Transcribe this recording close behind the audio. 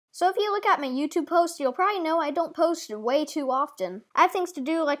So if you look at my YouTube posts, you'll probably know I don't post way too often. I have things to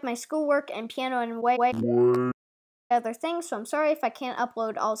do like my schoolwork and piano and way other things, so I'm sorry if I can't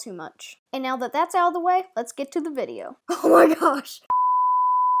upload all too much. And now that that's out of the way, let's get to the video. Oh my gosh!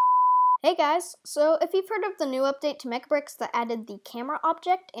 Hey guys, so if you've heard of the new update to Mecabricks that added the camera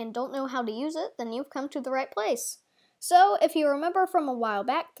object and don't know how to use it, then you've come to the right place. So, if you remember from a while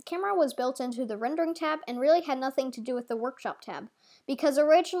back, the camera was built into the rendering tab and really had nothing to do with the workshop tab. Because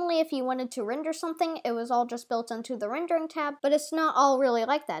originally if you wanted to render something, it was all just built into the rendering tab, but it's not all really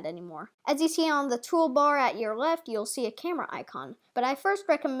like that anymore. As you see on the toolbar at your left, you'll see a camera icon. But I first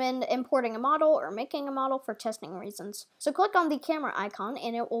recommend importing a model or making a model for testing reasons. So click on the camera icon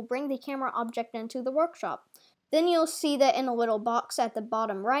and it will bring the camera object into the workshop. Then you'll see that in a little box at the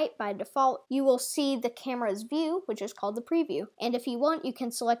bottom right, by default, you will see the camera's view, which is called the preview. And if you want, you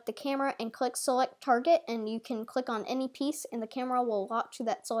can select the camera and click select target, and you can click on any piece and the camera will lock to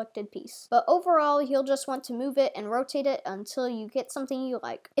that selected piece. But overall, you'll just want to move it and rotate it until you get something you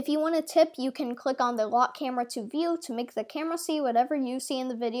like. If you want a tip, you can click on the lock camera to view to make the camera see whatever you see in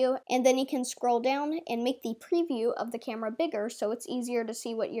the video, and then you can scroll down and make the preview of the camera bigger so it's easier to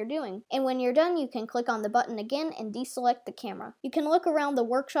see what you're doing. And when you're done, you can click on the button again and deselect the camera. You can look around the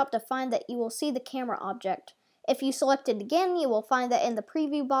workshop to find that you will see the camera object. If you select it again, you will find that in the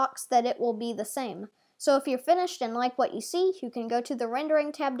preview box that it will be the same. So if you're finished and like what you see, you can go to the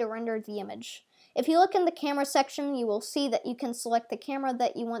rendering tab to render the image. If you look in the camera section, you will see that you can select the camera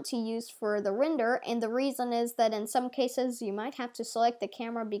that you want to use for the render, and the reason is that in some cases you might have to select the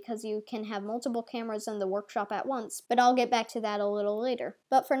camera because you can have multiple cameras in the workshop at once, but I'll get back to that a little later.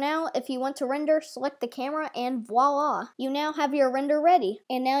 But for now, if you want to render, select the camera and voila! You now have your render ready.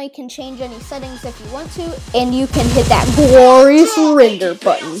 And now you can change any settings if you want to, and you can hit that glorious render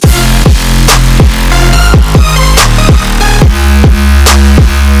button.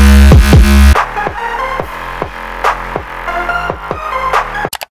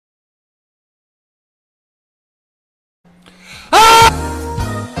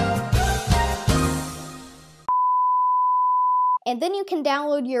 And then you can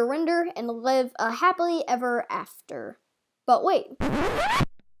download your render and live a happily ever after. But wait,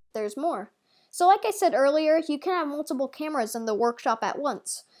 there's more. So like I said earlier, you can have multiple cameras in the workshop at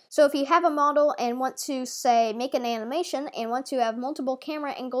once. So if you have a model and want to, say, make an animation and want to have multiple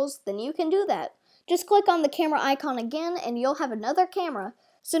camera angles, then you can do that. Just click on the camera icon again and you'll have another camera.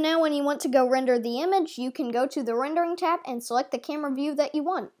 So now when you want to go render the image, you can go to the rendering tab and select the camera view that you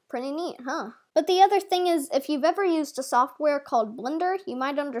want. Pretty neat, huh? But the other thing is, if you've ever used a software called Blender, you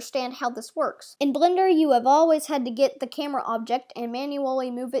might understand how this works. In Blender, you have always had to get the camera object and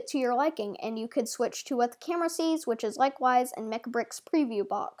manually move it to your liking, and you could switch to what the camera sees, which is likewise in Mecabricks preview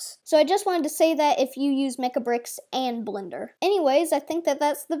box. So I just wanted to say that if you use Mecabricks and Blender. Anyways, I think that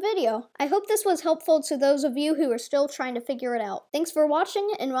that's the video. I hope this was helpful to those of you who are still trying to figure it out. Thanks for watching,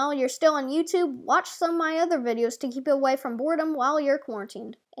 and while you're still on YouTube, watch some of my other videos to keep you away from boredom while you're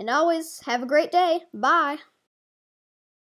quarantined. And always, have a great day. Bye!